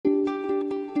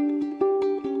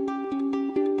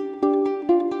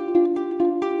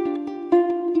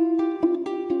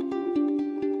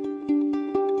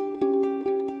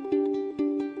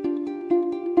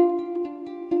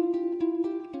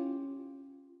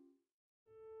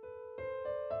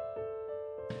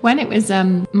When it was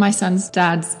my son's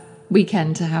dad's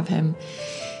weekend to have him,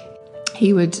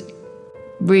 he would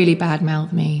really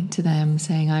badmouth me to them,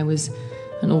 saying I was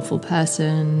an awful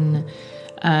person.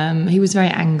 He was very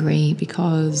angry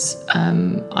because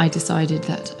I decided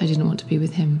that I didn't want to be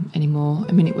with him anymore.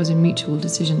 I mean, it was a mutual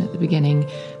decision at the beginning,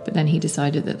 but then he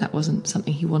decided that that wasn't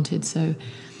something he wanted. So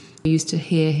I used to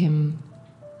hear him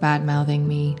bad-mouthing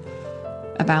me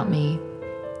about me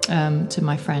to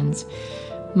my friends.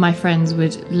 My friends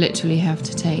would literally have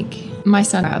to take my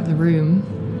son out of the room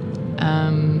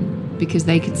because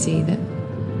they could see that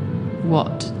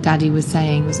what Daddy was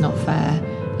saying was not fair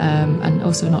and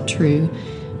also not true,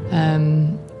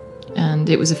 and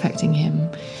it was affecting him.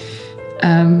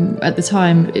 At the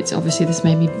time, it's obviously this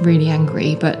made me really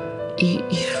angry, but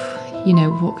you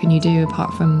know, what can you do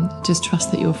apart from just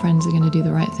trust that your friends are going to do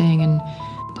the right thing? And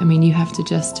I mean, you have to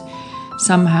just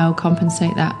somehow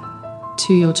compensate that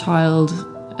to your child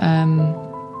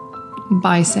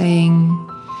by saying,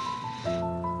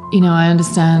 you know, I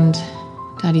understand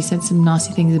Daddy said some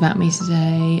nasty things about me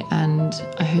today, and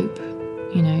I hope,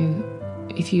 you know,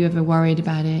 if you ever worried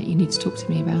about it, you need to talk to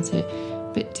me about it.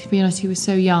 But to be honest, he was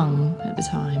so young at the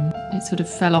time, it sort of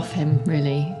fell off him,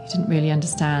 really. He didn't really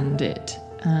understand it.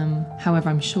 However,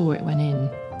 I'm sure it went in,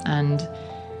 and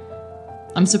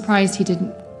I'm surprised he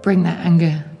didn't bring that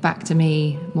anger back to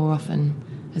me more often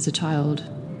as a child.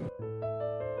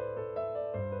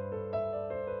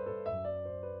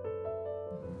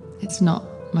 It's not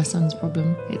my son's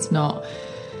problem. It's not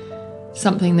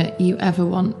something that you ever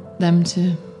want them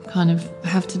to kind of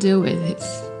have to deal with.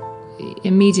 It's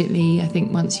immediately, I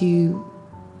think, once you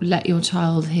let your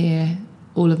child hear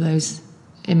all of those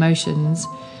emotions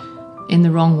in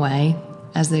the wrong way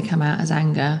as they come out as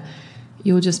anger,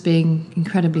 you're just being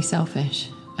incredibly selfish,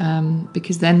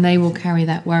 because then they will carry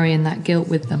that worry and that guilt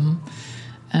with them,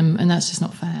 and that's just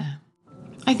not fair.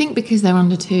 I think because they're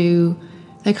under 2,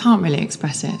 they can't really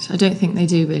express it. I don't think they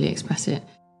do really express it.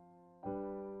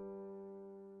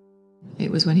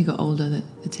 It was when he got older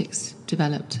that the tics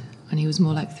developed, when he was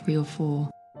more like 3 or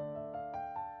 4.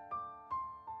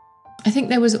 I think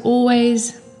there was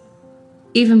always,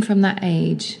 even from that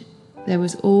age, there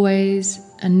was always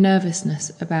a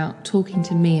nervousness about talking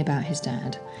to me about his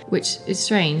dad, which is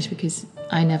strange because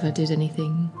I never did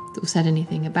anything or said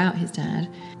anything about his dad.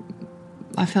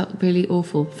 I felt really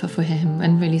awful for him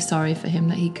and really sorry for him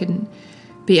that he couldn't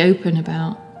be open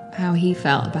about how he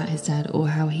felt about his dad or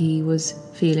how he was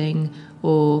feeling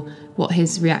or what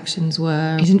his reactions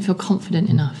were. He didn't feel confident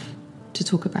enough to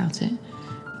talk about it.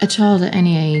 A child at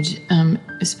any age,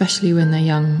 especially when they're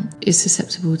young, is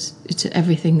susceptible to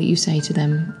everything that you say to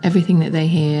them, everything that they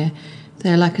hear.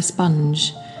 They're like a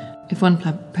sponge. If one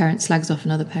parent slags off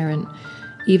another parent,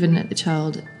 even at the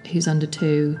child who's under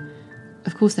 2,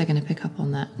 of course they're going to pick up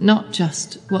on that. Not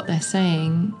just what they're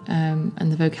saying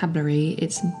and the vocabulary,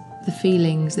 it's the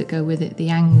feelings that go with it, the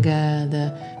anger,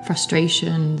 the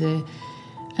frustration,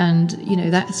 and you know,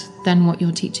 that's then what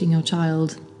you're teaching your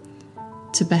child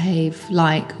to behave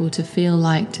like or to feel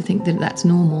like, to think that that's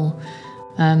normal.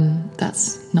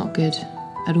 That's not good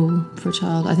at all for a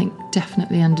child. I think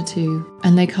definitely under 2,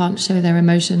 and they can't show their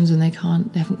emotions, and they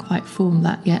haven't quite formed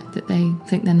that yet, that they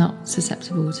think they're not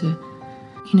susceptible to,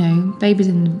 you know, babies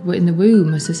in the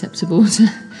womb are susceptible to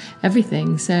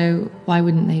everything, so why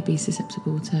wouldn't they be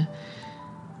susceptible to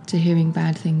hearing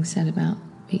bad things said about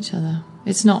each other?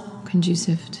 It's not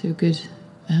conducive to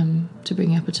to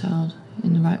bringing up a child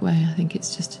in the right way. I think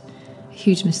it's just a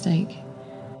huge mistake.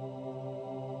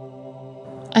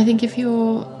 I think if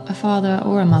you're a father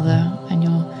or a mother and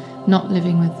you're not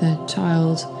living with the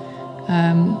child,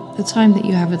 the time that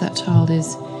you have with that child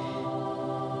is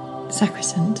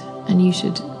sacrosanct, and you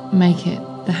should make it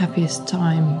the happiest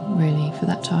time, really, for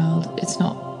that child. It's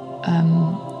not,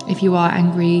 if you are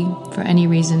angry for any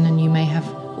reason, and you may have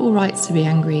all rights to be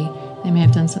angry, they may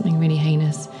have done something really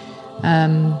heinous,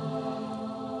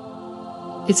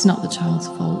 it's not the child's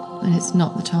fault, and it's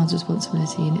not the child's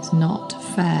responsibility, and it's not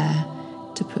fair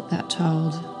to put that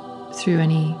child through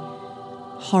any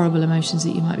horrible emotions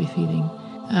that you might be feeling.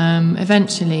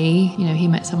 Eventually, you know, he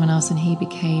met someone else and he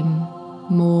became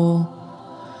more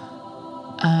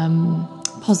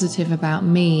positive about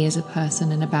me as a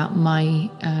person and about my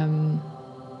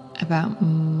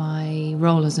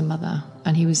role as a mother,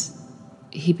 and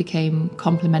he became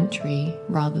complimentary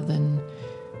rather than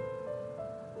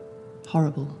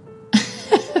horrible,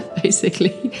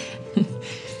 basically.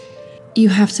 You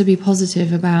have to be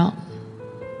positive about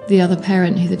the other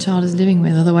parent who the child is living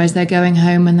with, otherwise they're going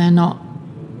home and they're not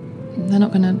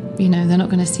going to, you know, they're not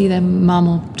going to see their mum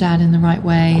or dad in the right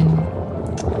way, and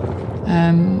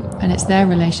it's their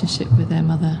relationship with their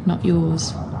mother, not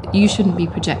yours. You shouldn't be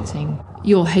projecting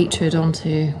your hatred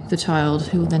onto the child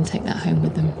who will then take that home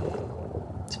with them.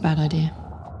 It's a bad idea.